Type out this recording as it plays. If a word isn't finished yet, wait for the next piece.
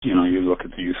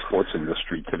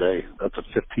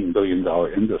billion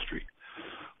industry.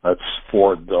 That's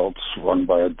for adults, run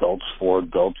by adults, for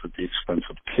adults at the expense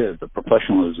of kids. The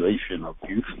professionalization of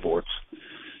youth sports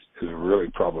is really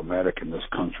problematic in this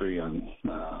country, and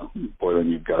boy, then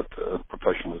you've got the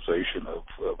professionalization of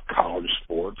college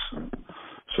sports and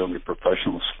certainly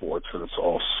professional sports, and it's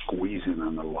all squeezing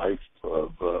on the life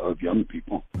of young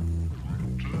people.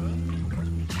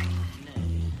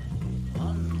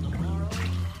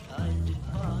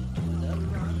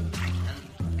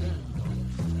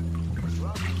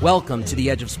 Welcome to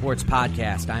the Edge of Sports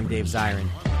podcast. I'm Dave Zirin.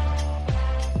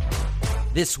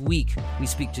 This week, we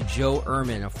speak to Joe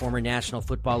Ehrmann, a former National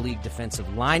Football League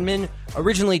defensive lineman,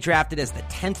 originally drafted as the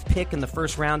 10th pick in the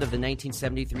first round of the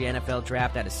 1973 NFL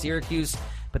draft out of Syracuse,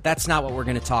 but that's not what we're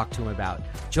going to talk to him about.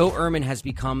 Joe Ehrmann has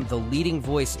become the leading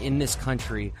voice in this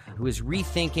country who is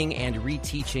rethinking and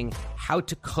reteaching how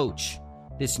to coach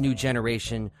this new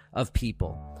generation of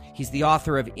people. He's the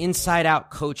author of Inside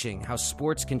Out Coaching, How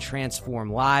Sports Can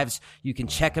Transform Lives. You can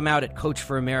check him out at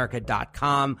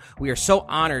coachforamerica.com. We are so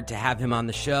honored to have him on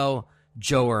the show,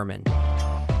 Joe Ehrmann.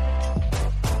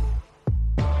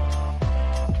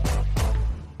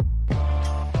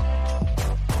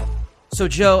 So,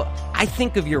 Joe, I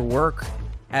think of your work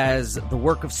as the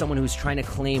work of someone who's trying to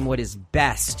claim what is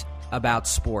best about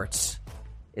sports.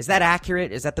 Is that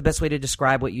accurate? Is that the best way to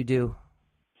describe what you do?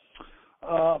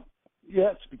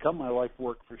 Yeah, it's become my life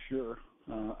work for sure.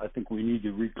 I think we need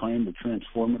to reclaim the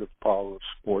transformative power of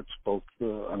sports, both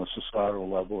on a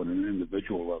societal level and an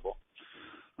individual level.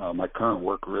 My current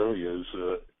work really is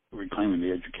reclaiming the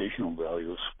educational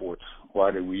value of sports.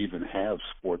 Why do we even have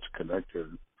sports connected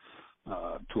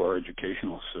to our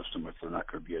educational system if they're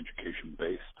not going to be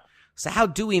education-based? So how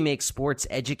do we make sports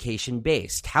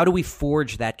education-based? How do we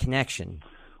forge that connection?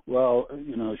 Well,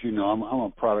 as you know, I'm a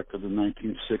product of the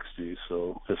 1960s,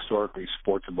 so historically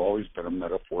sports have always been a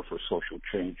metaphor for social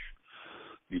change.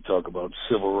 You talk about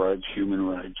civil rights, human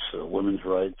rights, women's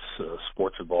rights.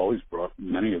 Sports have always brought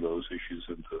many of those issues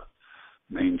into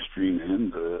mainstream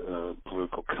and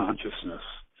political consciousness.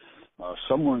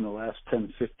 Somewhere in the last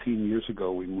 10, 15 years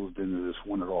ago, we moved into this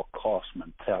win-at-all-cost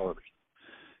mentality,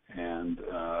 and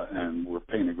we're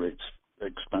paying a great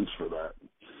expense for that.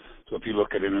 So if you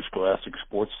look at interscholastic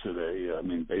sports today,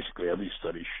 basically every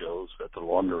study shows that the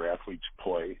longer athletes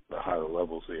play, the higher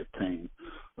levels they attain,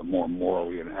 the more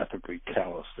morally and ethically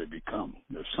callous they become.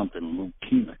 There's something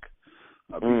leukemic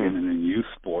beginning in youth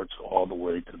sports all the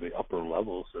way to the upper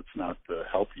levels that's not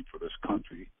healthy for this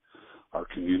country, our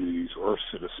communities, or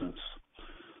citizens.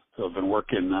 So I've been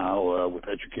working now with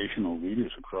educational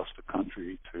leaders across the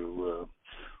country to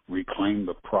reclaim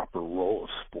the proper role of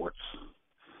sports.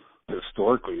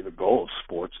 Historically, the goal of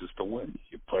sports is to win.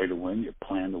 You play to win, you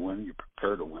plan to win, you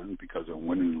prepare to win, because of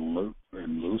winning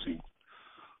and losing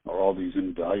are all these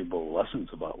invaluable lessons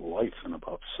about life and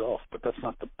about self. But that's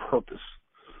not the purpose.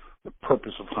 The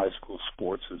purpose of high school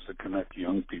sports is to connect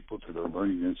young people to their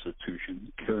learning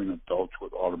institution, caring adults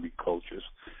with ought to be coaches,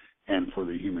 and for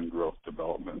the human growth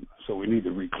development. So we need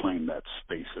to reclaim that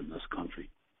space in this country.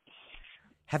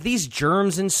 Have these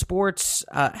germs in sports,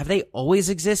 have they always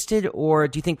existed, or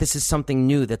do you think this is something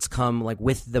new that's come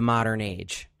with the modern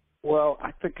age? Well,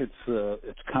 I think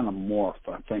it's kind of morphed.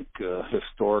 I think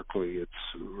historically it's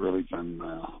really been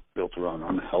built around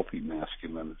unhealthy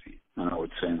masculinity. And I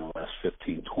would say in the last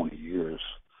 15, 20 years,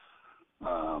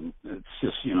 it's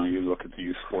just, you look at the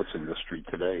youth sports industry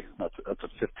today, that's a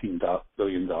 $15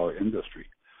 billion industry.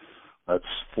 That's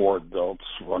for adults,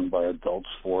 run by adults,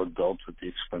 for adults at the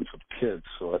expense of kids.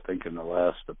 So I think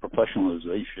the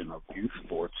professionalization of youth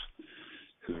sports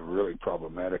is really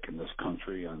problematic in this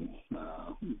country. And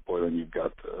boy, then you've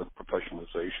got the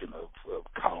professionalization of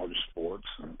college sports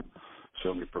and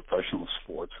certainly professional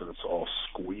sports, and it's all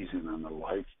squeezing on the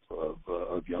life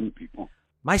of young people.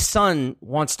 My son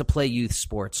wants to play youth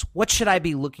sports. What should I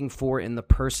be looking for in the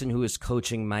person who is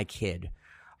coaching my kid?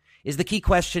 Is the key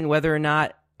question whether or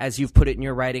not, as you've put it in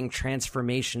your writing,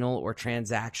 transformational or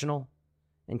transactional?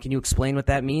 And can you explain what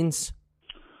that means?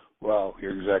 Well,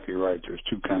 you're exactly right. There's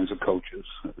two kinds of coaches.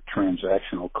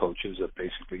 Transactional coaches that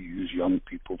basically use young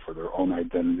people for their own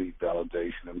identity,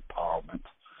 validation, empowerment,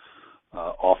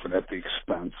 often at the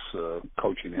expense.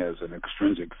 Coaching has an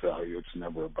extrinsic value. It's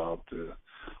never about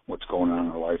what's going on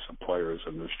in the lives of players.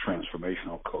 And there's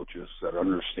transformational coaches that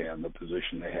understand the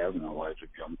position they have in the lives of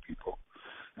young people,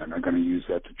 and they're going to use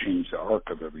that to change the arc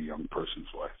of every young person's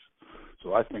life.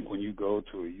 So I think when you go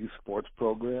to a youth sports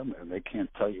program and they can't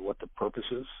tell you what the purpose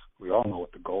is, we all know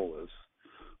what the goal is.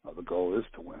 The goal is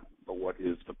to win, but what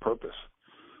is the purpose?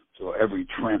 So every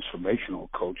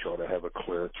transformational coach ought to have a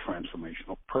clear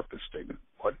transformational purpose statement.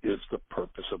 What is the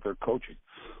purpose of their coaching?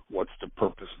 what's the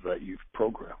purpose of that youth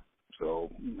program? So,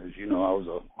 as you know, I was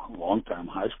a long-time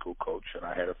high school coach, and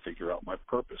I had to figure out my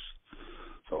purpose.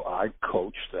 So I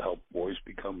coach to help boys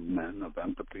become men of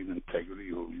empathy and integrity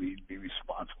who lead, be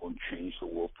responsible, and change the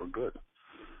world for good.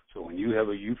 So when you have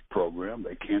a youth program,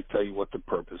 they can't tell you what the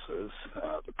purpose is.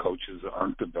 The coaches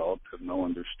aren't developed, have no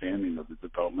understanding of the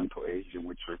developmental age in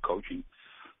which they're coaching.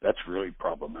 That's really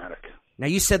problematic. Now,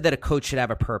 you said that a coach should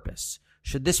have a purpose.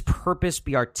 Should this purpose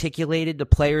be articulated to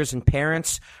players and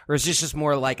parents, or is this just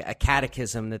more like a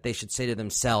catechism that they should say to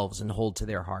themselves and hold to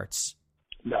their hearts?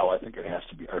 No, I think it has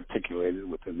to be articulated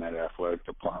within that athletic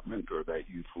department or that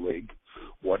youth league.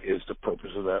 What is the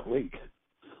purpose of that league?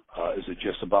 Is it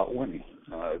just about winning?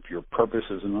 If your purpose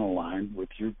isn't aligned with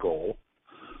your goal,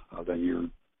 then your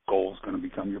goal is going to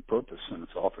become your purpose, and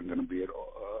it's often going to be at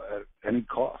any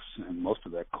cost. And most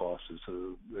of that cost is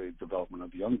the development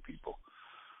of young people.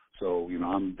 So,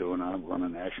 I run a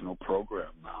national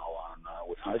program now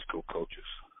with high school coaches.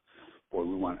 Boy,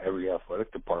 we want every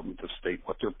athletic department to state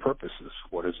what their purpose is.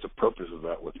 What is the purpose of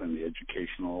that within the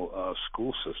educational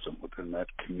school system, within that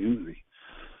community?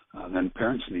 Then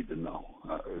parents need to know.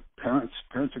 Parents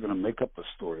are going to make up a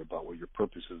story about what your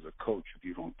purpose is as a coach if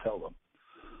you don't tell them.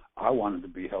 I wanted to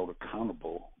be held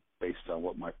accountable based on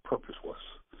what my purpose was.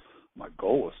 My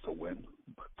goal was to win,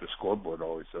 but the scoreboard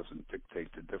always doesn't dictate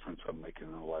the difference I'm making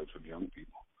in the lives of young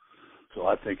people. So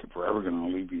I think if we're ever going to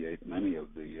alleviate many of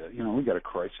the, we got a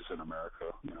crisis in America.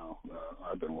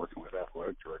 I've been working with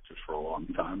athletic directors for a long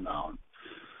time now.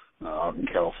 And out in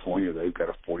California, they've got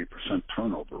a 40%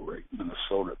 turnover rate.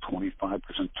 Minnesota, 25%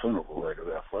 turnover rate of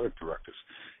athletic directors.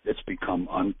 It's become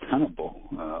untenable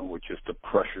with just the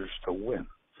pressures to win,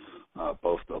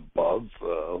 both above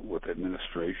with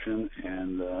administration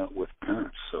and with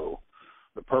parents. So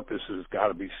the purpose has got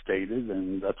to be stated,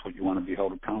 and that's what you want to be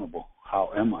held accountable.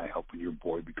 How am I helping your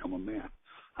boy become a man?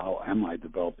 How am I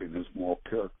developing his moral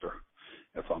character?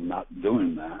 If I'm not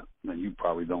doing that, then you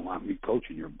probably don't want me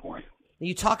coaching your boy.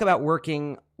 You talk about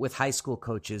working with high school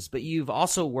coaches, but you've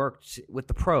also worked with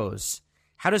the pros.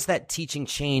 How does that teaching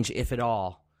change, if at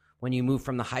all, when you move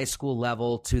from the high school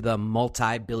level to the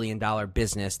multi-billion-dollar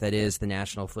business that is the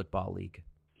National Football League?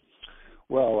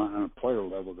 Well, on a player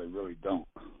level, they really don't.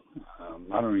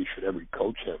 Not only should every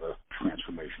coach have a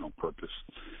transformational purpose,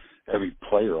 every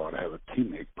player ought to have a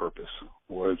teammate purpose,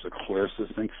 or is a clear,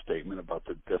 succinct statement about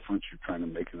the difference you're trying to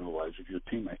make in the lives of your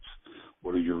teammates.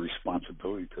 What are your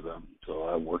responsibility to them? So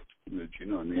I worked, in the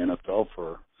NFL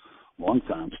for a long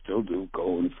time, still do,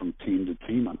 going from team to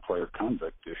team on player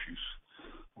conduct issues.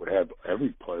 Would have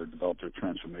every player develop their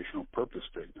transformational purpose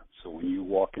statement. So when you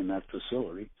walk in that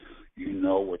facility, you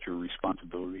know what your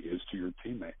responsibility is to your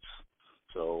teammates.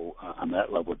 So on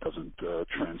that level, it doesn't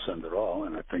transcend at all.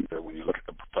 And I think that when you look at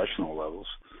the professional levels,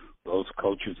 those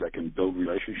coaches that can build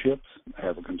relationships,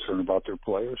 have a concern about their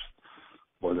players,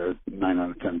 well, they're 9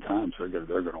 out of 10 times they're going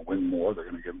to win more. They're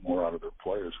going to get more out of their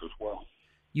players as well.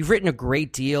 You've written a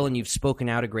great deal and you've spoken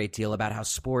out a great deal about how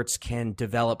sports can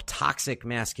develop toxic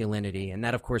masculinity, and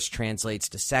that, of course, translates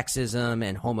to sexism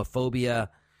and homophobia.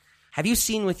 Have you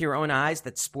seen with your own eyes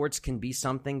that sports can be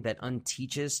something that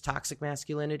unteaches toxic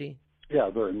masculinity? Yeah,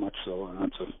 very much so, and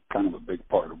that's a kind of a big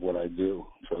part of what I do.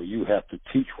 So you have to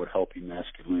teach what healthy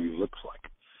masculinity looks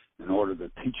like. In order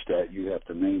to teach that, you have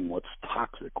to name what's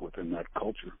toxic within that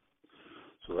culture.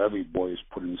 So every boy is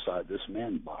put inside this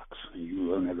man box, and you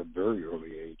learn at a very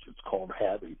early age. It's called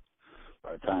having.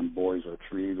 By the time boys are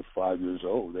 3 to 5 years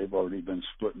old, they've already been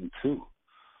split in two.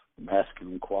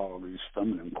 Masculine qualities,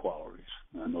 feminine qualities.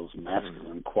 And those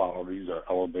masculine qualities are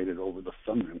elevated over the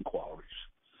feminine qualities.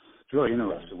 It's really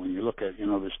interesting when you look at,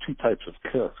 there's two types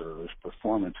of character. There's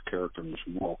performance character and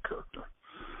there's moral character.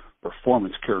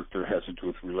 Performance character has to do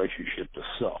with relationship to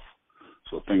self.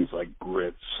 So things like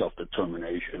grit,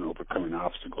 self-determination, overcoming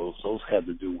obstacles, those have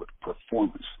to do with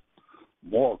performance.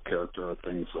 Moral character are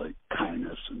things like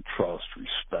kindness and trust,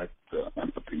 respect,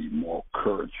 empathy, moral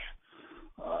courage.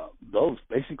 Those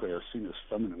basically are seen as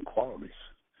feminine qualities.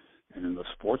 And in the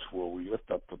sports world, we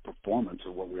lift up the performance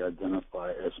of what we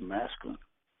identify as masculine.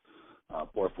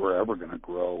 Or if we're ever going to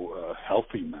grow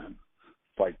healthy men,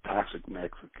 fight toxic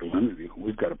masculinity,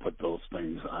 we've got to put those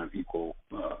things on equal,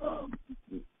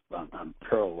 on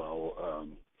parallel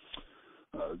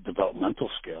developmental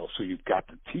scale. So you've got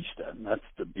to teach that, and that's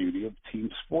the beauty of team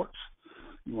sports.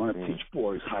 You want to teach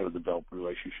boys how to develop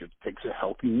relationships. It takes a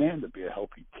healthy man to be a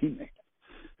healthy teammate.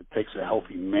 It takes a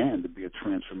healthy man to be a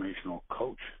transformational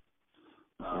coach.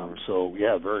 So,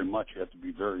 yeah, very much you have to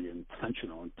be very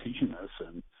intentional in teaching this.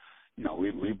 And,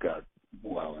 we've got,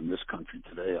 in this country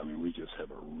today, we just have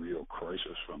a real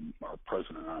crisis from our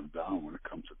president on down when it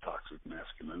comes to toxic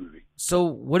masculinity. So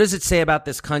what does it say about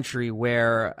this country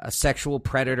where a sexual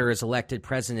predator is elected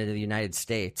president of the United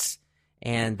States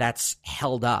and that's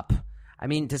held up? I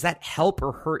mean, does that help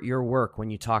or hurt your work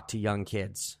when you talk to young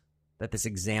kids that this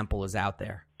example is out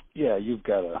there? Yeah, you've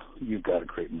got to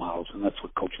create models, and that's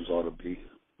what coaches ought to be.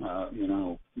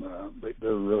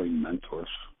 They're really mentors.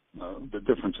 The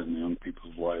difference in young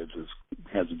people's lives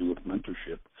has to do with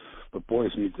mentorship. But boys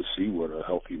need to see what a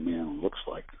healthy man looks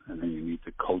like, and then you need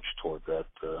to coach toward that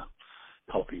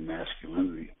healthy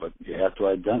masculinity. But you have to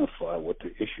identify what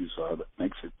the issues are that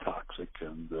makes it toxic.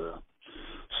 And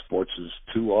sports is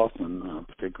too often,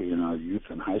 particularly in our youth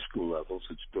and high school levels,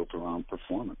 it's built around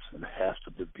performance. It has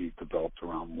to be developed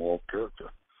around moral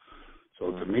character.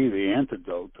 So to me, the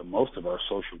antidote to most of our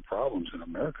social problems in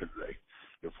America today,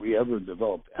 if we ever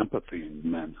developed empathy in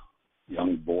men,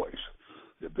 young boys,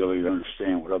 the ability to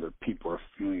understand what other people are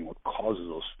feeling, what causes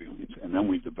those feelings, and then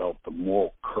we develop the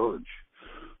moral courage,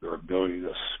 their ability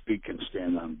to speak and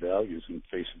stand on values in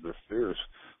face of their fears,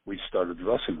 we start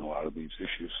addressing a lot of these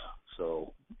issues.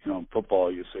 So, in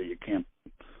football, you say you can't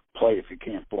play if you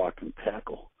can't block and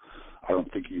tackle. I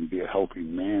don't think you can be a healthy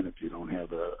man if you don't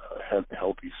have a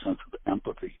healthy sense of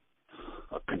empathy,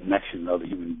 a connection to other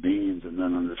human beings, and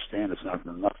then understand it's not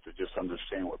enough to just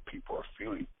understand what people are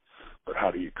feeling, but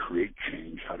how do you create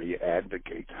change? How do you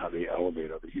advocate? How do you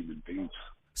elevate other human beings?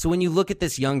 So when you look at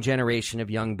this young generation of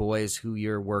young boys who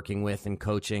you're working with and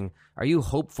coaching, are you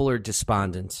hopeful or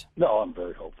despondent? No, I'm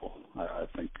very hopeful. I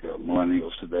think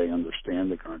millennials today understand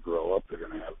they're going to grow up. They're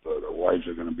going to have their wives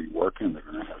are going to be working. They're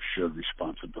going to have shared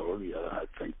responsibility. I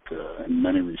think in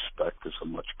many respects it's a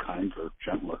much kinder,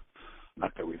 gentler.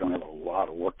 Not that we don't have a lot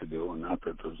of work to do, and not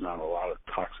that there's not a lot of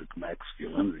toxic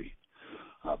masculinity,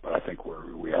 but I think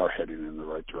we are heading in the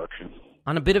right direction.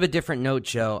 On a bit of a different note,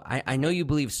 Joe, I know you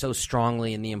believe so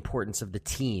strongly in the importance of the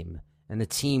team and the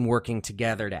team working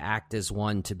together to act as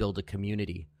one to build a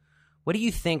community. What do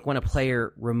you think when a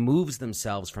player removes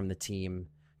themselves from the team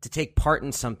to take part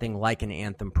in something like an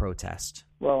anthem protest?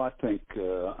 Well, I think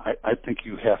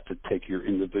you have to take your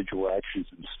individual actions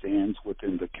and stands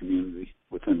within the community,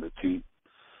 within the team.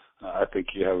 I think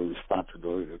you have a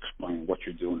responsibility to explain what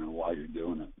you're doing and why you're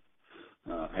doing it.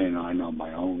 And I know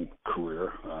my own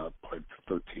career, played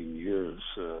for 13 years,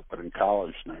 but in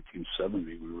college,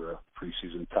 1970, we were a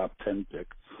preseason top 10 pick.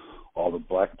 All the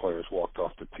black players walked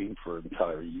off the team for an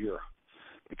entire year.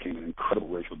 It became an incredible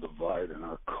racial divide, and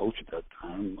our coach at that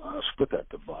time split that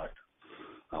divide.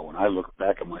 When I look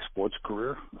back at my sports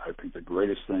career, I think the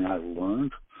greatest thing I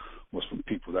learned was from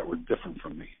people that were different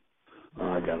from me.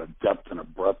 I got a depth and a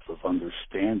breadth of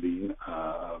understanding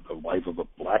the life of a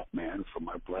black man from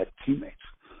my black teammates.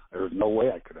 There was no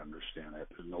way I could understand that.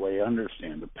 There's no way I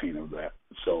understand the pain of that.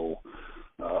 So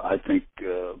I think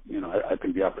I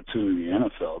think the opportunity in the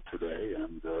NFL today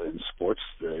and in sports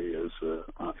today is,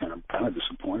 and I'm kind of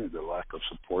disappointed the lack of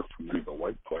support from many of the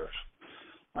white players.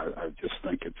 I just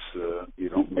think it's you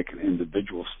don't make an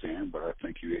individual stand, but I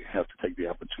think you have to take the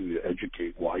opportunity to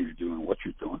educate why you're doing what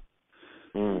you're doing.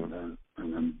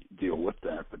 And then deal with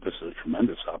that. But this is a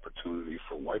tremendous opportunity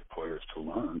for white players to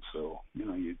learn. So,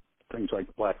 things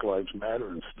like Black Lives Matter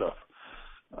and stuff,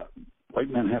 white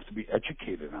men have to be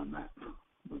educated on that.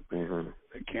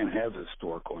 They can't have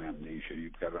historical amnesia.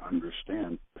 You've got to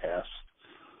understand past,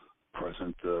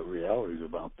 present realities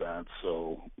about that.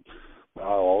 So I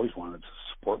always wanted to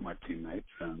support my teammates,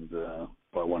 and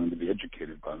but I wanted to be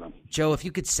educated by them. Joe, if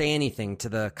you could say anything to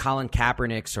the Colin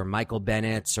Kaepernicks or Michael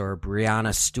Bennett's or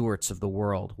Breonna Stewart's of the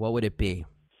world, what would it be?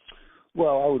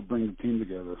 Well, I would bring the team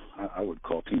together. I would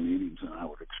call team meetings, and I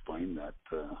would explain that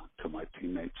to my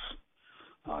teammates.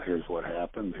 Here's what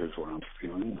happened. Here's what I'm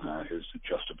feeling. Here's the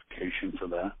justification for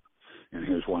that. And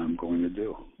here's what I'm going to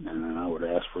do. And then I would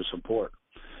ask for support.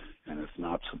 And if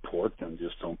not support, then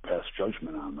just don't pass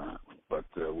judgment on that. But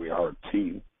we are a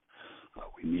team.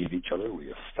 We need each other.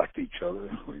 We affect each other.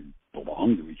 We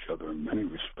belong to each other in many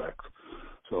respects.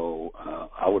 So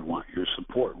I would want your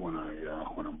support when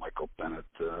a Michael Bennett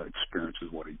experiences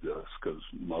what he does, because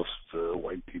most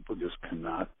white people just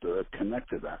cannot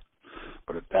connect to that.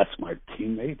 But if that's my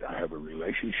teammate, I have a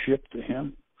relationship to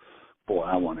him. Boy,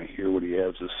 I want to hear what he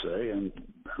has to say, and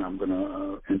I'm going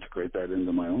to integrate that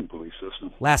into my own belief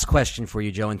system. Last question for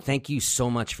you, Joe, and thank you so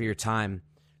much for your time.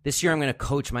 This year I'm going to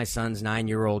coach my son's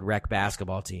 9-year-old rec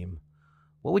basketball team.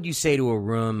 What would you say to a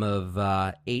room of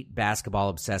 8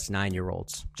 basketball-obsessed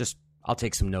 9-year-olds? I'll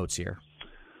take some notes here.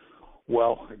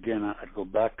 Well, again, I'd go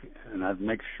back and I'd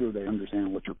make sure they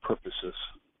understand what your purpose is.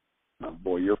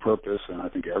 Your purpose, and I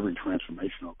think every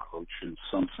transformational coach in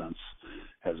some sense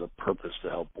has a purpose to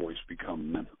help boys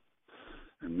become men.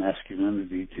 And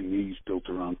masculinity, to me, is built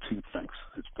around two things.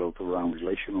 It's built around around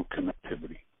relational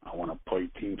connectivity. I want to play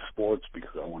team sports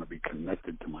because I want to be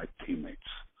connected to my teammates.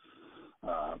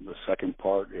 The second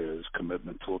part is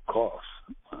commitment to a cause.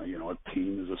 A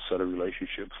team is a set of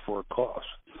relationships for a cause.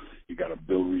 You got to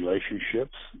build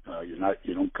relationships.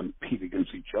 You don't compete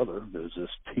against each other. There's this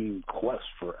team quest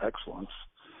for excellence,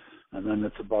 and then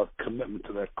it's about commitment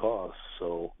to that cause.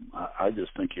 So I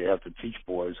just think you have to teach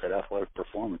boys that athletic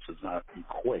performance does not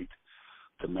equate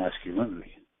to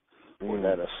masculinity, where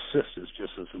that assist is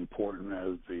just as important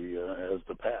as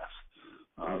the pass.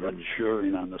 That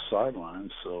cheering on the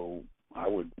sidelines. So I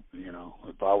would,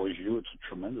 if I was you, it's a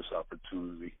tremendous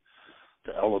opportunity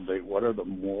to elevate what are the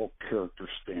moral character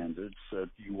standards that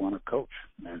you want to coach.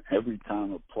 And every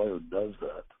time a player does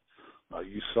that,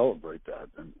 you celebrate that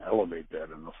and elevate that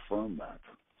and affirm that.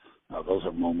 Those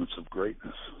are moments of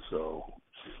greatness. So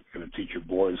you're going to teach your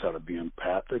boys how to be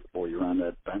empathic. Boy, you're on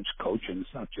that bench coaching.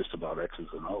 It's not just about X's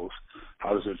and O's.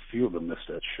 How does it feel to miss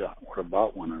that shot? What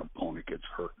about when an opponent gets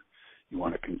hurt? You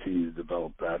want to continue to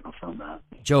develop that and affirm that.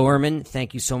 Joe Ehrmann,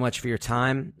 thank you so much for your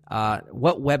time.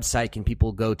 What website can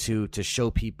people go to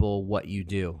show people what you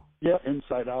do? Yeah,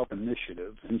 Inside Out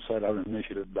Initiative,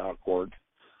 InsideOutInitiative.org.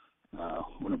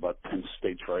 We're in about 10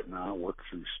 states right now, work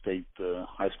through state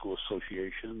high school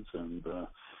associations and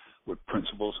with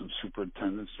principals and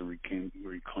superintendents to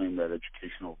reclaim that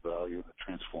educational value, the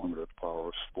transformative power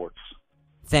of sports.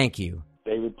 Thank you.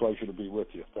 David, pleasure to be with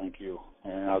you. Thank you.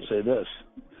 And I'll say this.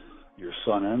 Your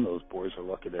son and those boys are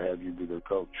lucky to have you be their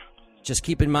coach. Just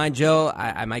keep in mind, Joe,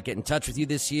 I might get in touch with you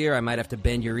this year. I might have to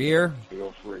bend your ear.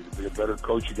 Feel free. To be a better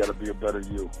coach, you got to be a better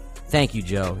you. Thank you,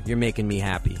 Joe. You're making me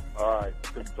happy. All right.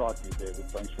 Good to talk to you, David.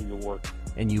 Thanks for your work.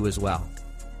 And you as well.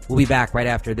 We'll be back right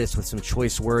after this with some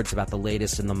choice words about the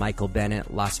latest in the Michael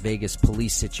Bennett Las Vegas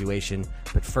police situation.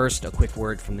 But first, a quick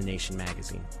word from The Nation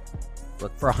magazine.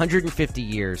 Look, for 150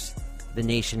 years, The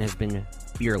Nation has been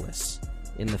fearless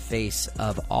in the face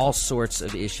of all sorts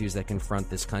of issues that confront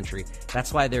this country.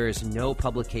 That's why there is no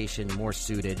publication more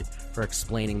suited for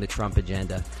explaining the Trump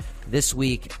agenda. This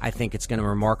week, I think it's going to be a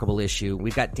remarkable issue.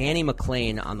 We've got Danny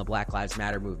McClain on the Black Lives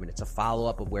Matter movement. It's a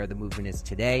follow-up of where the movement is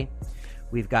today.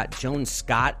 We've got Joan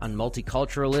Scott on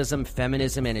multiculturalism,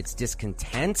 feminism, and its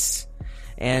discontents.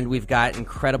 And we've got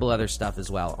incredible other stuff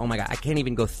as well. Oh my God, I can't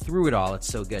even go through it all. It's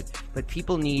so good. But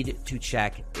people need to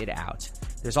check it out.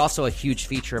 There's also a huge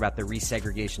feature about the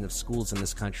resegregation of schools in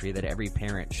this country that every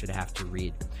parent should have to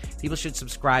read. People should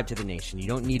subscribe to The Nation. You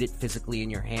don't need it physically in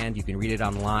your hand. You can read it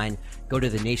online. Go to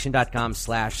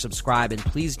thenation.com/subscribe. And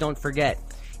please don't forget,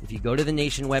 if you go to the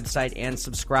Nation website and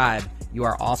subscribe, you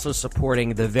are also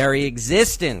supporting the very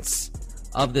existence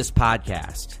of this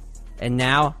podcast. And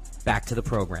now, back to the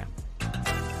program.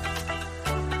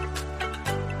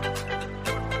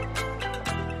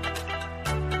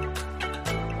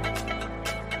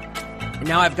 And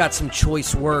now I've got some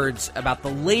choice words about the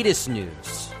latest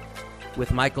news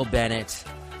with Michael Bennett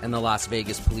and the Las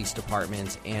Vegas Police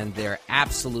Department and their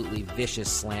absolutely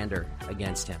vicious slander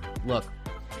against him. Look,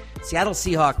 Seattle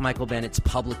Seahawk Michael Bennett's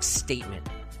public statement,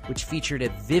 which featured a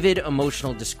vivid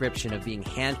emotional description of being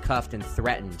handcuffed and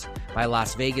threatened by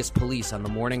Las Vegas police on the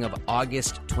morning of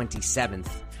August 27th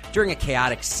during a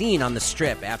chaotic scene on the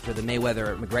Strip after the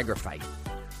Mayweather-McGregor fight,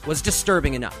 was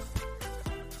disturbing enough.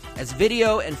 As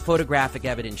video and photographic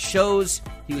evidence shows,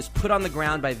 he was put on the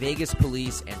ground by Vegas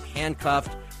police and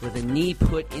handcuffed with a knee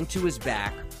put into his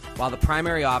back while the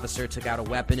primary officer took out a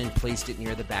weapon and placed it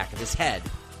near the back of his head.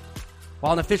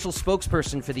 While an official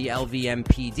spokesperson for the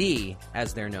LVMPD,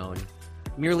 as they're known,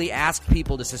 merely asked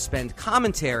people to suspend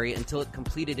commentary until it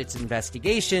completed its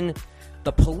investigation,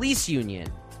 the police union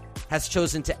has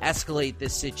chosen to escalate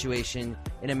this situation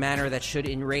in a manner that should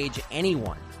enrage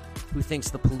anyone who thinks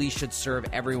the police should serve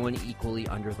everyone equally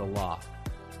under the law.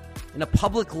 In a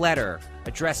public letter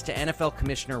addressed to NFL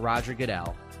Commissioner Roger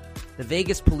Goodell, the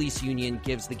Vegas Police Union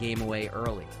gives the game away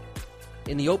early.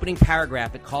 In the opening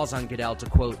paragraph, it calls on Goodell to,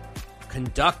 quote,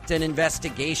 conduct an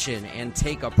investigation and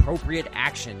take appropriate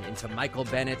action into Michael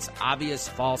Bennett's obvious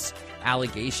false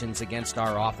allegations against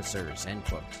our officers, end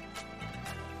quote.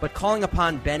 But calling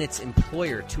upon Bennett's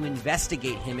employer to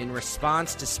investigate him in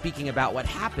response to speaking about what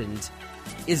happened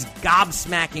is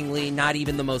gobsmackingly not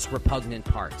even the most repugnant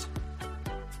part.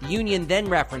 The union then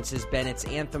references Bennett's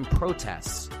anthem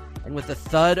protests, and with the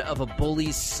thud of a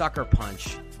bully's sucker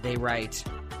punch, they write,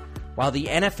 while the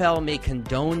NFL may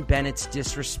condone Bennett's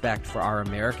disrespect for our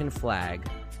American flag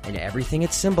and everything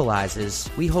it symbolizes,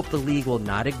 we hope the league will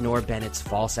not ignore Bennett's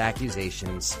false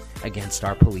accusations against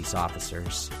our police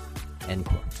officers. End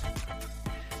quote.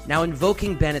 Now,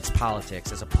 invoking Bennett's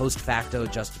politics as a post facto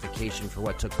justification for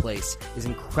what took place is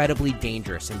incredibly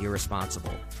dangerous and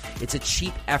irresponsible. It's a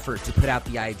cheap effort to put out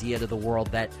the idea to the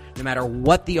world that no matter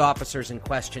what the officers in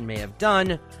question may have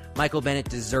done, Michael Bennett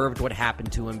deserved what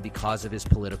happened to him because of his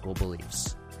political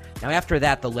beliefs. Now, after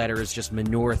that, the letter is just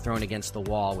manure thrown against the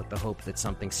wall with the hope that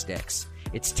something sticks.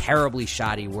 It's terribly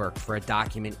shoddy work for a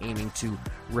document aiming to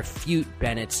refute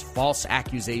Bennett's false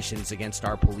accusations against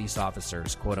our police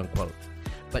officers, quote unquote.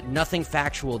 But nothing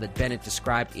factual that Bennett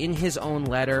described in his own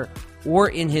letter or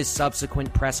in his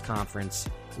subsequent press conference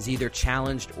is either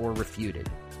challenged or refuted.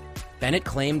 Bennett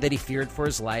claimed that he feared for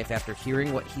his life after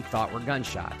hearing what he thought were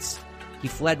gunshots. He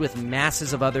fled with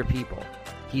masses of other people.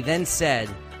 He then said,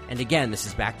 and again, this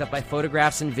is backed up by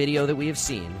photographs and video that we have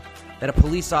seen, that a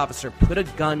police officer put a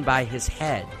gun by his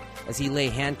head as he lay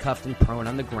handcuffed and prone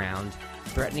on the ground,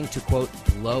 threatening to, quote,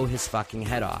 blow his fucking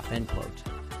head off, end quote.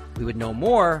 We would know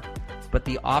more, but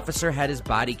the officer had his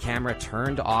body camera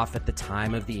turned off at the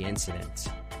time of the incident.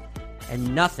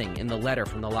 And nothing in the letter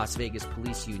from the Las Vegas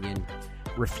Police Union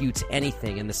refutes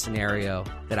anything in the scenario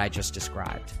that I just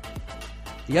described.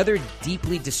 The other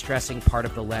deeply distressing part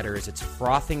of the letter is its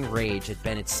frothing rage at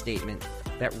Bennett's statement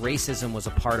that racism was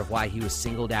a part of why he was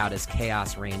singled out as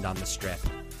chaos reigned on the Strip.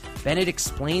 Bennett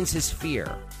explains his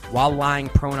fear while lying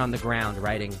prone on the ground,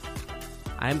 writing,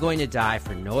 "I am going to die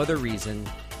for no other reason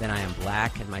than I am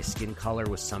black and my skin color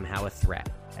was somehow a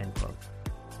threat," end quote.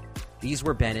 These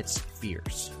were Bennett's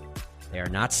fears. They are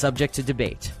not subject to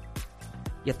debate.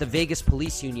 Yet the Vegas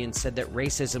Police Union said that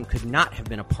racism could not have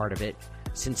been a part of it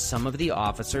since some of the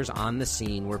officers on the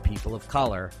scene were people of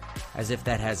color, as if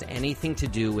that has anything to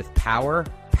do with power,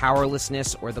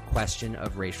 powerlessness, or the question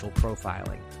of racial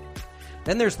profiling.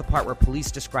 Then there's the part where police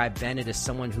describe Bennett as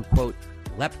someone who, quote,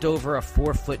 leapt over a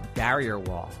 4-foot barrier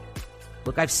wall.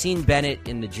 Look, I've seen Bennett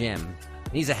in the gym,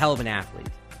 and he's a hell of an athlete.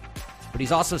 But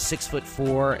he's also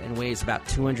 6'4" and weighs about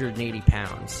 280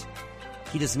 pounds.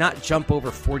 He does not jump over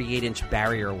 48-inch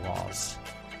barrier walls.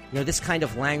 You know, this kind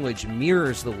of language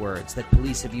mirrors the words that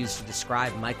police have used to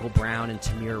describe Michael Brown and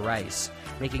Tamir Rice,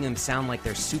 making them sound like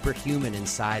they're superhuman in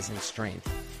size and strength,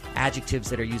 adjectives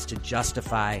that are used to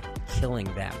justify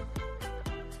killing them.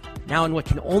 Now, in what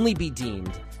can only be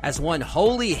deemed as one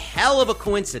holy hell of a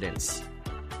coincidence,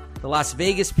 the Las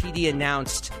Vegas PD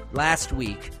announced last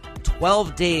week,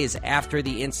 12 days after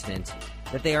the incident,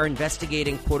 that they are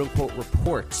investigating quote-unquote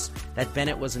reports that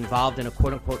Bennett was involved in a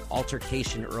quote-unquote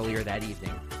altercation earlier that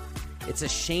evening. It's a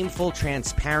shameful,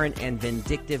 transparent, and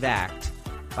vindictive act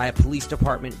by a police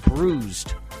department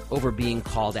bruised over being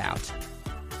called out.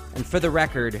 And for the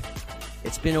record,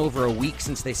 it's been over a week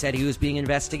since they said he was being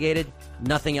investigated.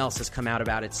 Nothing else has come out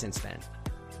about it since then.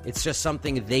 It's just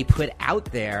something they put out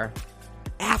there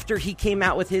after he came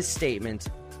out with his statement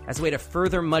as a way to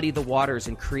further muddy the waters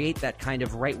and create that kind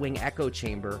of right-wing echo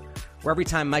chamber where every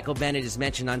time Michael Bennett is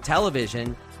mentioned on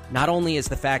television, not only is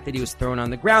the fact that he was thrown on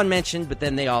the ground mentioned, but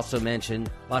then they also mention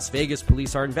Las Vegas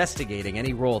police are investigating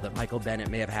any role that Michael Bennett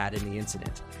may have had in the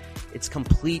incident. It's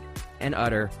complete and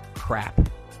utter crap.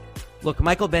 Look,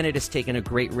 Michael Bennett has taken a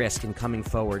great risk in coming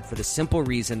forward for the simple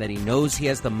reason that he knows he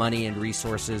has the money and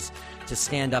resources to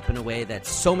stand up in a way that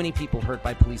so many people hurt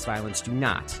by police violence do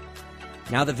not.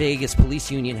 Now the Vegas Police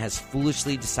Union has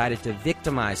foolishly decided to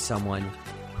victimize someone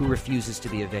who refuses to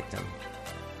be a victim.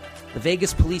 The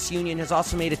Vegas Police Union has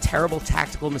also made a terrible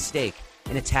tactical mistake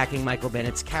in attacking Michael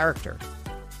Bennett's character.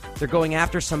 They're going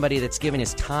after somebody that's given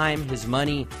his time, his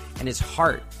money, and his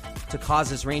heart to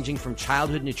causes ranging from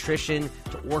childhood nutrition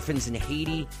to orphans in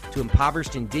Haiti to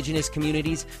impoverished indigenous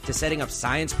communities to setting up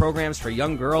science programs for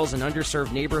young girls in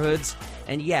underserved neighborhoods,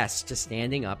 and yes, to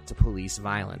standing up to police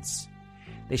violence.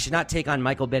 They should not take on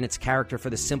Michael Bennett's character for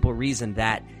the simple reason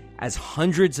that, as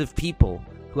hundreds of people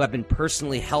who have been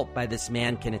personally helped by this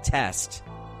man can attest,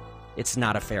 it's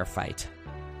not a fair fight.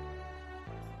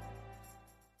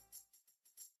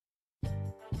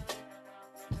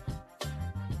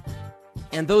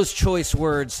 And those choice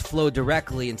words flow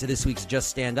directly into this week's Just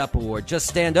Stand Up Award. Just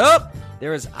stand up!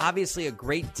 There is obviously a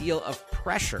great deal of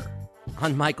pressure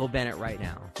on Michael Bennett right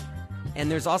now.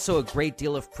 And there's also a great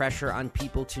deal of pressure on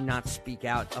people to not speak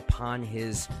out upon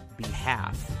his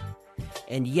behalf.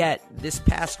 And yet, this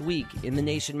past week in The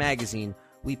Nation magazine,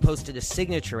 we posted a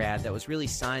signature ad that was really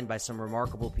signed by some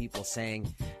remarkable people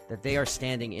saying that they are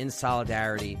standing in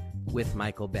solidarity with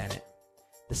Michael Bennett.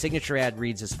 The signature ad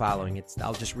reads as following.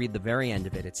 I'll just read the very end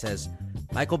of it. It says,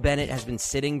 Michael Bennett has been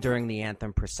sitting during the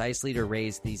anthem precisely to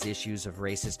raise these issues of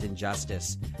racist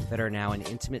injustice that are now an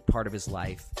intimate part of his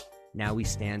life. Now we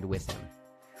stand with him.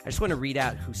 I just want to read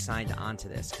out who signed on to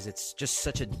this because it's just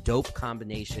such a dope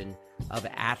combination of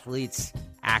athletes,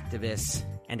 activists,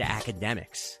 and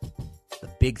academics. The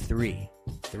big three.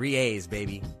 3 A's,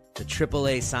 baby. The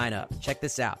AAA sign up. Check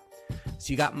this out.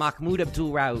 So you got Mahmoud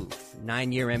Abdul-Rauf,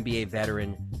 9-year NBA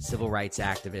veteran, civil rights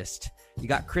activist. You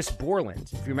got Chris Borland.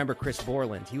 If you remember Chris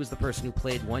Borland, he was the person who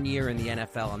played 1 year in the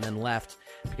NFL and then left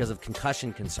because of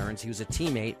concussion concerns. He was a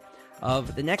teammate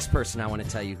of the next person I want to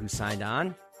tell you who signed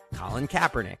on, Colin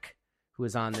Kaepernick, who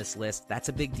is on this list. That's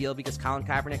a big deal because Colin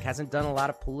Kaepernick hasn't done a lot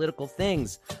of political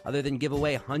things other than give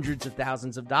away hundreds of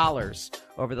thousands of dollars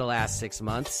over the last 6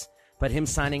 months. But him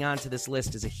signing on to this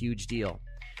list is a huge deal.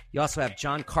 You also have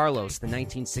John Carlos, the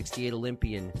 1968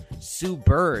 Olympian, Sue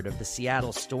Bird of the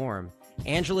Seattle Storm,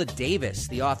 Angela Davis,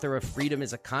 the author of Freedom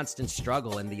is a Constant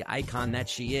Struggle and the icon that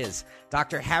she is,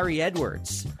 Dr. Harry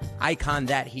Edwards, icon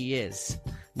that he is,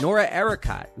 Nora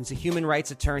Ericott, who's a human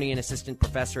rights attorney and assistant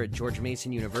professor at George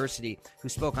Mason University, who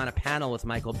spoke on a panel with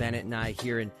Michael Bennett and I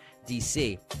here in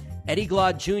D.C., Eddie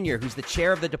Glaude Jr., who's the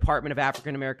chair of the Department of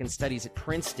African American Studies at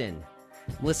Princeton,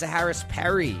 Melissa Harris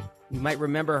Perry. You might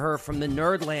remember her from the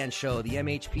Nerdland show, the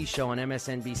MHP show on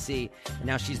MSNBC, and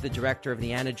now she's the director of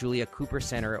the Anna Julia Cooper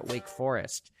Center at Wake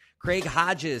Forest. Craig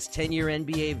Hodges, 10-year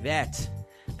NBA vet.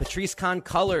 Patrisse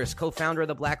Khan-Cullors, co-founder of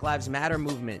the Black Lives Matter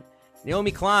movement.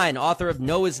 Naomi Klein, author of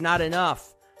No Is Not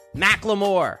Enough.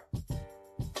 Macklemore,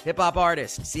 hip-hop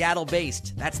artist,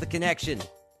 Seattle-based. That's the connection.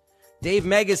 Dave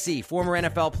Megacy, former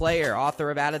NFL player,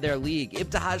 author of Out of Their League.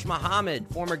 Ibtihaj Muhammad,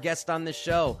 former guest on this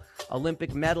show,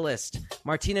 Olympic medalist.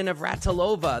 Martina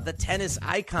Navratilova, the tennis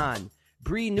icon.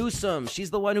 Bree Newsome, she's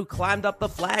the one who climbed up the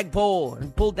flagpole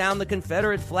and pulled down the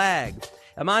Confederate flag.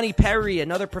 Imani Perry,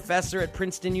 another professor at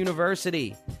Princeton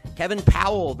University. Kevin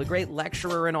Powell, the great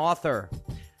lecturer and author.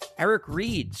 Eric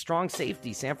Reed, strong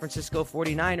safety, San Francisco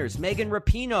 49ers. Megan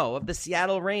Rapinoe of the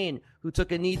Seattle Reign, who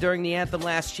took a knee during the anthem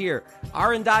last year.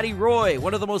 Arundhati Roy,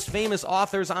 one of the most famous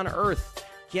authors on earth.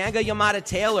 Keeanga Yamada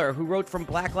Taylor, who wrote From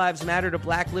Black Lives Matter to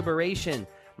Black Liberation.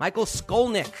 Michael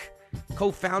Skolnick,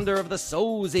 co-founder of the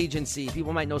SOS Agency.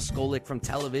 People might know Skolnick from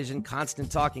television,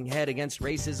 constant talking head against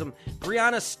racism.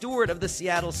 Breonna Stewart of the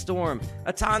Seattle Storm.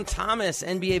 Atan Thomas,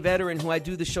 NBA veteran who I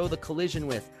do the show The Collision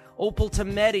with. Opal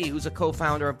Tometi, who's a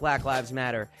co-founder of Black Lives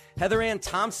Matter. Heather Ann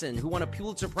Thompson, who won a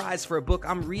Pulitzer Prize for a book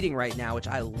I'm reading right now, which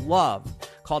I love,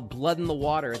 called Blood in the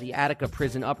Water, The Attica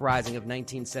Prison Uprising of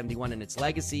 1971 and Its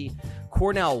Legacy.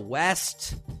 Cornel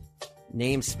West,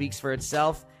 name speaks for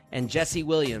itself. And Jesse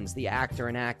Williams, the actor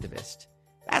and activist.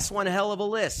 That's one hell of a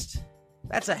list.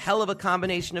 That's a hell of a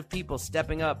combination of people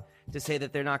stepping up to say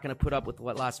that they're not going to put up with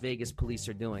what Las Vegas police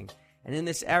are doing. And in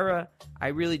this era, I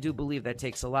really do believe that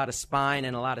takes a lot of spine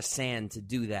and a lot of sand to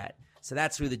do that. So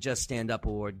that's who the Just Stand Up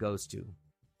Award goes to.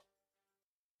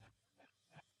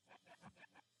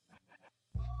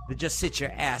 The Just Sit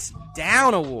Your Ass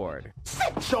Down Award.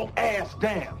 Sit your ass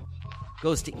down.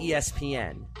 Goes to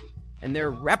ESPN and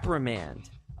their reprimand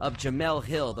of Jemele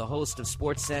Hill, the host of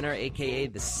SportsCenter, a.k.a.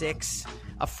 The Six,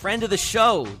 a friend of the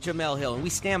show, Jemele Hill, and we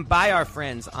stand by our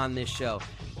friends on this show.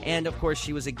 And, of course,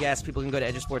 she was a guest. People can go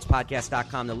to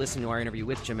edgeofsportspodcast.com to listen to our interview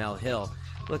with Jemele Hill.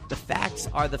 Look, the facts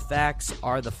are the facts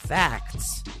are the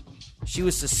facts. She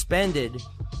was suspended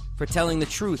for telling the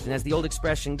truth. And as the old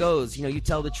expression goes, you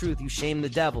tell the truth, you shame the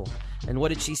devil. And what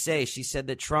did she say? She said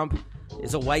that Trump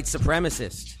is a white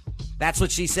supremacist. That's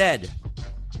what she said.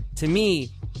 To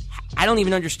me, I don't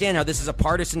even understand how this is a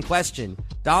partisan question.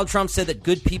 Donald Trump said that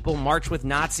good people march with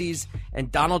Nazis,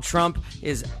 and Donald Trump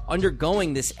is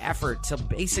undergoing this effort to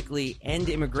basically end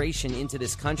immigration into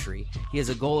this country. He has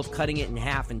a goal of cutting it in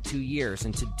half in 2 years,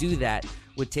 and to do that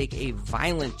would take a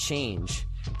violent change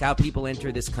to how people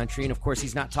enter this country. And of course,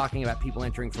 he's not talking about people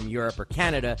entering from Europe or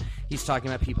Canada. He's talking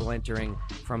about people entering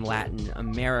from Latin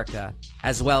America,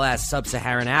 as well as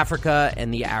sub-Saharan Africa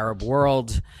and the Arab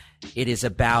world. It is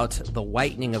about the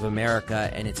whitening of America,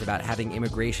 and it's about having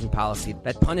immigration policy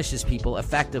that punishes people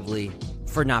effectively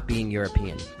for not being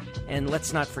European. And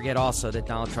let's not forget also that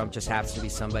Donald Trump just happens to be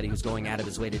somebody who's going out of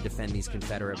his way to defend these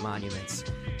Confederate monuments.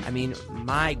 I mean,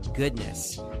 my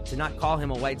goodness, to not call him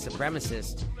a white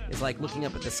supremacist is like looking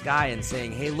up at the sky and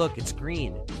saying, hey, look, it's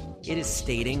green. It is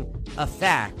stating a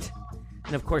fact.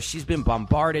 And of course, she's been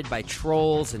bombarded by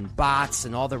trolls and bots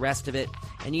and all the rest of it,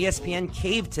 and ESPN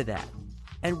caved to that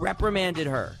and reprimanded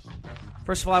her.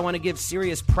 First of all, I want to give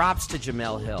serious props to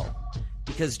Jemele Hill,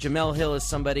 because Jemele Hill is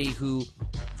somebody who,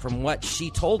 from what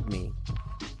she told me,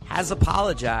 has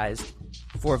apologized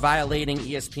for violating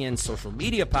ESPN's social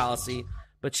media policy,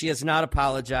 but she has not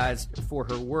apologized for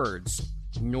her words,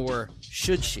 nor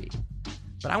should she.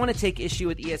 But I want to take issue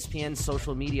with ESPN's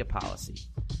social media policy.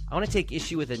 I want to take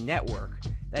issue with a network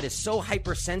that is so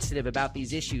hypersensitive about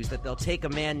these issues that they'll take a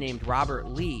man named Robert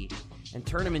Lee and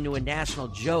turn him into a national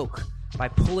joke by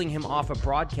pulling him off a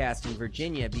broadcast in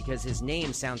Virginia because his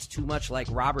name sounds too much like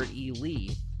Robert E.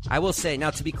 Lee. I will say,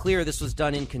 now to be clear, this was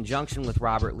done in conjunction with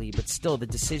Robert Lee, but still the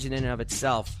decision in and of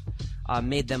itself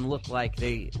made them look like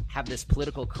they have this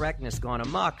political correctness gone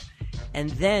amok. And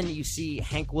then you see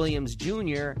Hank Williams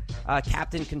Jr.,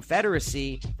 Captain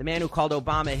Confederacy, the man who called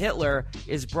Obama Hitler,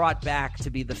 is brought back to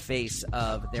be the face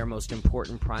of their most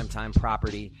important primetime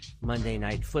property, Monday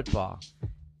Night Football.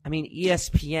 I mean,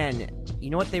 ESPN, you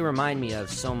know what they remind me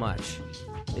of so much?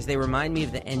 Is they remind me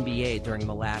of the NBA during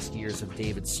the last years of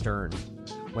David Stern,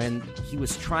 when he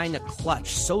was trying to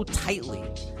clutch so tightly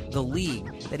the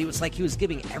league that he was like he was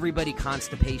giving everybody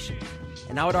constipation.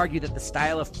 And I would argue that the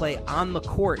style of play on the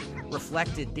court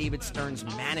reflected David Stern's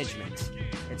management.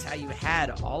 It's how you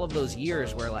had all of those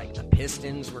years where like the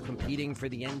Pistons were competing for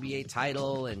the NBA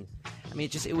title, and I mean,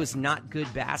 it was not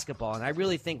good basketball. And I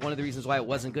really think one of the reasons why it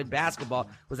wasn't good basketball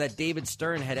was that David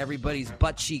Stern had everybody's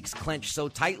butt cheeks clenched so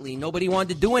tightly, nobody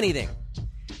wanted to do anything.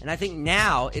 And I think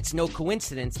now it's no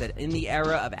coincidence that in the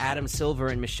era of Adam Silver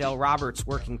and Michelle Roberts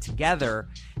working together,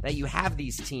 that you have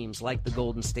these teams like the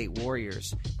Golden State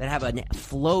Warriors that have a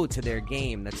flow to their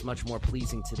game that's much more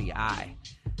pleasing to the eye.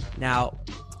 Now,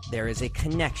 there is a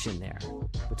connection there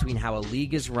between how a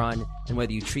league is run and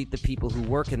whether you treat the people who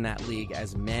work in that league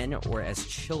as men or as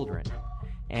children.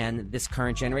 And this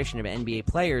current generation of NBA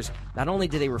players, not only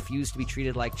do they refuse to be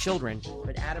treated like children,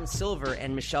 but Adam Silver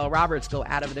and Michelle Roberts go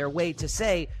out of their way to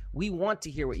say, we want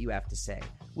to hear what you have to say.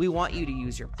 We want you to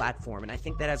use your platform. And I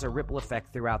think that has a ripple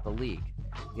effect throughout the league.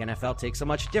 The NFL takes a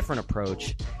much different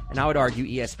approach, and I would argue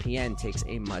ESPN takes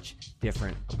a much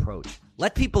different approach.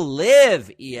 Let people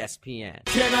live, ESPN.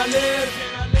 Can I live?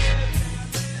 Can I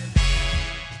live?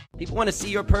 People want to see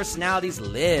your personalities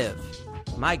live.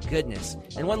 My goodness.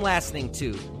 And one last thing,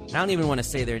 too. I don't even want to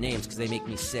say their names because they make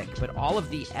me sick, but all of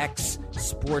the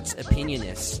ex-sports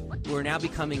opinionists who are now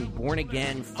becoming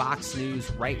born-again Fox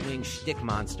News right-wing shtick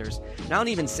monsters, and I don't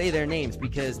even say their names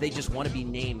because they just want to be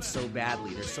named so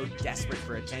badly. They're so desperate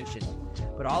for attention.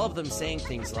 But all of them saying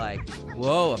things like,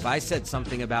 whoa, if I said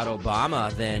something about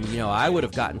Obama, then, I would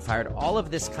have gotten fired. All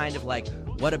of this kind of like,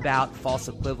 what about false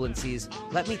equivalencies?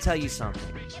 Let me tell you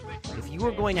something. If you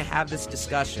were going to have this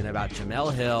discussion about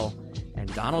Jemele Hill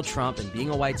and Donald Trump and being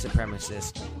a white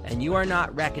supremacist, and you are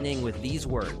not reckoning with these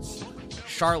words,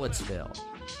 Charlottesville,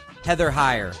 Heather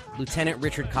Heyer, Lieutenant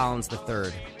Richard Collins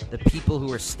III, the people who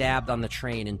were stabbed on the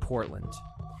train in Portland,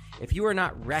 if you are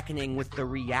not reckoning with the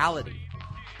reality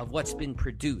of what's been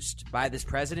produced by this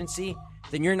presidency,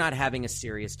 then you're not having a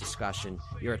serious discussion.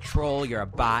 You're a troll, you're a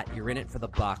bot, you're in it for the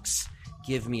bucks.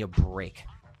 Give me a break.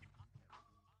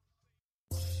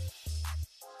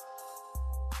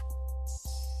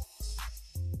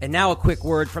 And now a quick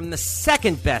word from the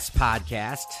second best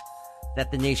podcast that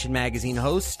The Nation magazine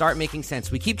hosts, Start Making Sense.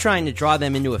 We keep trying to draw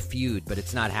them into a feud, but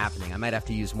it's not happening. I might have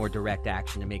to use more direct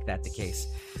action to make that the case.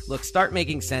 Look, Start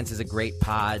Making Sense is a great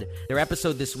pod. Their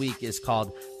episode this week is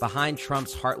called Behind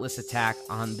Trump's Heartless Attack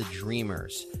on the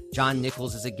Dreamers. John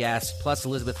Nichols is a guest, plus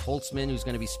Elizabeth Holtzman, who's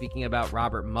going to be speaking about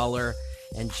Robert Mueller,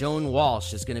 and Joan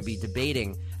Walsh is going to be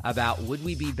debating about would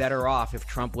we be better off if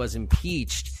Trump was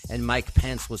impeached and Mike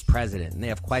Pence was president. And they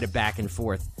have quite a back and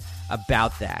forth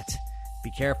about that.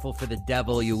 Be careful for the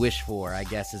devil you wish for, I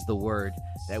guess is the word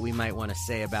that we might want to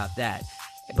say about that.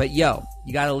 But you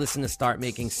got to listen to Start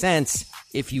Making Sense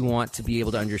if you want to be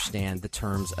able to understand the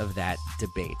terms of that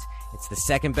debate. It's the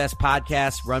second best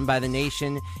podcast run by The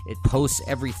Nation. It posts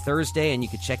every Thursday, and you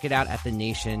can check it out at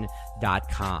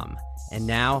thenation.com. And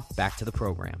now, back to the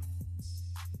program.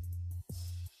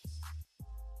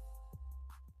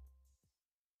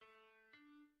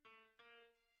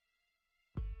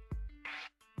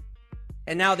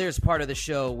 And now there's part of the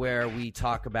show where we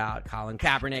talk about Colin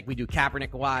Kaepernick. We do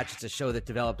Kaepernick Watch. It's a show that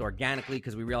developed organically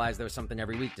because we realized there was something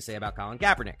every week to say about Colin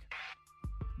Kaepernick.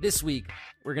 This week,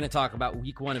 we're going to talk about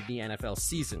week 1 of the NFL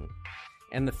season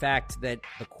and the fact that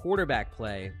the quarterback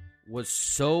play was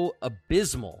so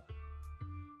abysmal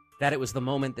that it was the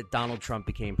moment that Donald Trump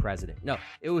became president. No,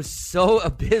 it was so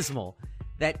abysmal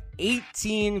that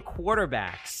 18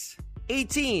 quarterbacks,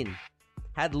 18,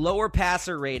 had lower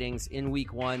passer ratings in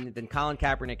week 1 than Colin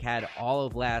Kaepernick had all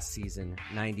of last season,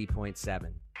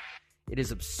 90.7. It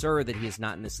is absurd that he is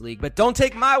not in this league, but don't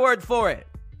take my word for it.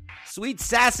 Sweet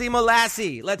sassy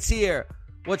Molassie, let's hear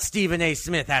what Stephen A.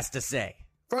 Smith has to say.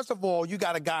 First of all, you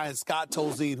got a guy in Scott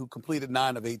Tolzien who completed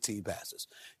 9 of 18 passes.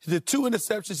 The 2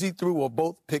 interceptions he threw were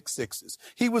both pick sixes.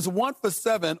 He was 1 for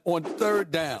 7 on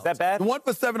third down. Is that bad? 1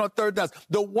 for 7 on third downs.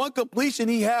 The one completion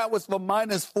he had was for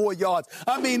 -4 yards.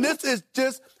 I mean, this is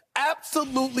just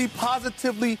absolutely,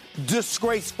 positively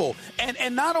disgraceful.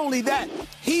 And not only that,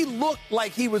 he looked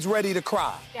like he was ready to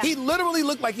cry. Yeah. He literally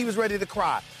looked like he was ready to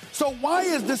cry. So why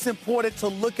is this important to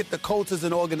look at the Colts as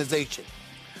an organization?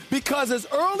 Because as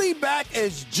early back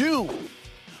as June,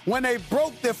 when they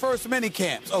broke their first mini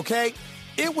camps, okay,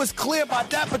 it was clear by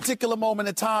that particular moment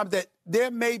in time that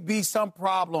there may be some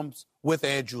problems with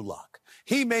Andrew Luck.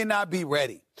 He may not be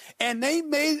ready. And they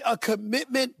made a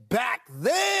commitment back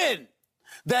then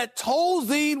that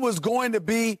Tolzien was going to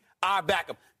be our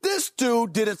backup. This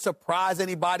dude didn't surprise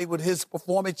anybody with his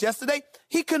performance yesterday.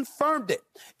 He confirmed it.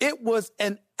 It was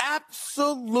an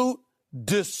absolute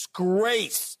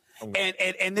disgrace.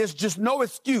 And there's just no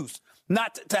excuse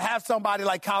not to have somebody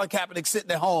like Colin Kaepernick sitting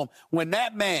at home when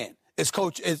that man is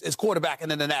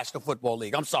quarterbacking in the National Football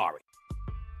League. I'm sorry.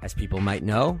 As people might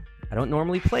know, I don't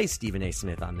normally play Stephen A.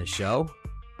 Smith on this show,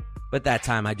 but that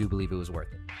time I do believe it was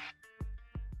worth it.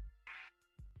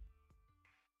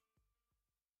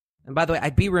 And by the way,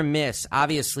 I'd be remiss.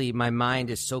 Obviously, my mind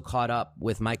is so caught up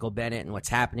with Michael Bennett and what's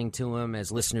happening to him.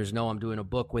 As listeners know, I'm doing a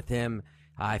book with him.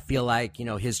 I feel like,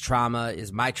 his trauma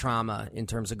is my trauma in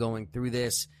terms of going through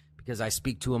this because I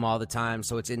speak to him all the time,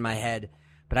 so it's in my head.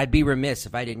 But I'd be remiss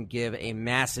if I didn't give a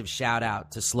massive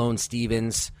shout-out to Sloane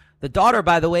Stephens, the daughter,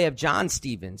 by the way, of John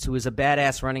Stephens, who is a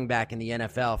badass running back in the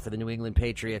NFL for the New England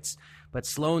Patriots. But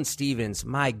Sloane Stephens,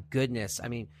 my goodness,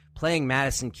 playing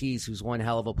Madison Keys, who's one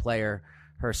hell of a player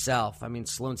herself.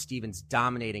 Sloane Stephens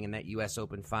dominating in that U.S.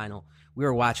 Open final. We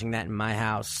were watching that in my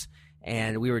house,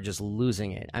 and we were just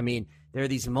losing it. There are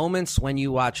these moments when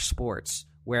you watch sports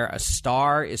where a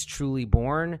star is truly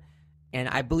born, and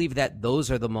I believe that those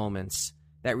are the moments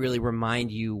that really remind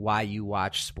you why you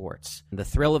watch sports. The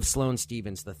thrill of Sloane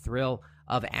Stephens, the thrill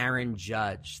of Aaron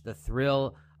Judge, the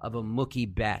thrill of a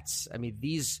Mookie Betts.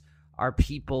 These are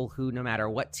people who, no matter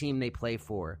what team they play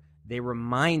for, they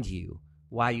remind you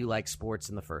why you like sports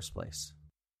in the first place.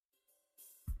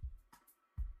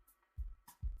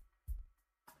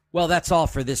 Well, that's all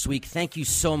for this week. Thank you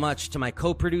so much to my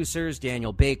co-producers,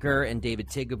 Daniel Baker and David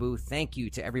Tigaboo. Thank you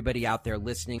to everybody out there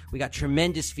listening. We got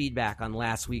tremendous feedback on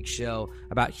last week's show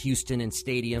about Houston and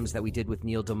stadiums that we did with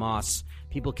Neil DeMoss.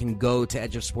 People can go to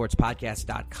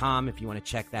edgeofsportspodcast.com if you want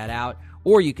to check that out,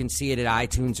 or you can see it at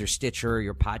iTunes or Stitcher or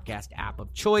your podcast app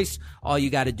of choice. All you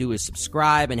got to do is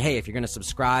subscribe. And hey, if you're going to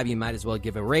subscribe, you might as well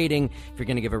give a rating. If you're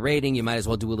going to give a rating, you might as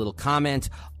well do a little comment.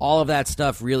 All of that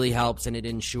stuff really helps, and it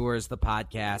ensures the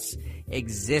podcast's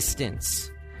existence.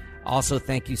 Also,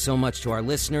 thank you so much to our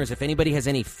listeners. If anybody has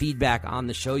any feedback on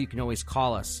the show, you can always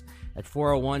call us at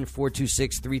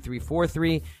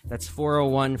 401-426-3343. That's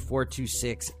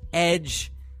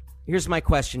 401-426-EDGE. Here's my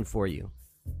question for you.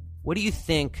 What do you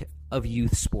think of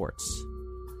youth sports?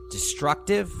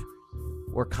 Destructive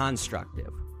or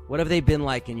constructive? What have they been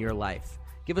like in your life?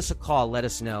 Give us a call. Let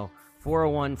us know.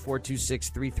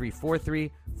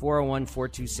 401-426-3343,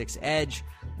 401-426-EDGE.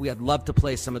 I'd love to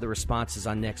play some of the responses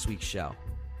on next week's show.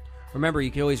 Remember,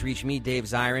 you can always reach me, Dave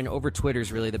Zirin. Over Twitter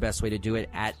is really the best way to do it,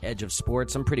 at Edge of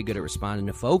Sports. I'm pretty good at responding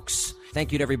to folks.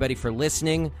 Thank you to everybody for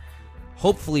listening.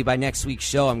 Hopefully by next week's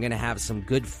show, I'm going to have some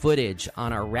good footage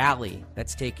on our rally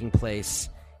that's taking place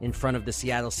in front of the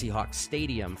Seattle Seahawks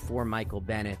Stadium for Michael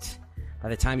Bennett. By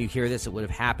the time you hear this, it would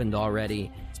have happened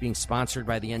already. It's being sponsored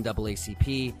by the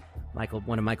NAACP.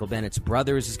 One of Michael Bennett's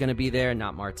brothers is going to be there,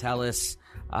 not Martellus.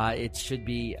 It should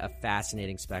be a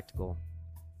fascinating spectacle.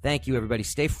 Thank you, everybody.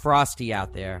 Stay frosty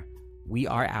out there. We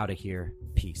are out of here.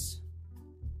 Peace.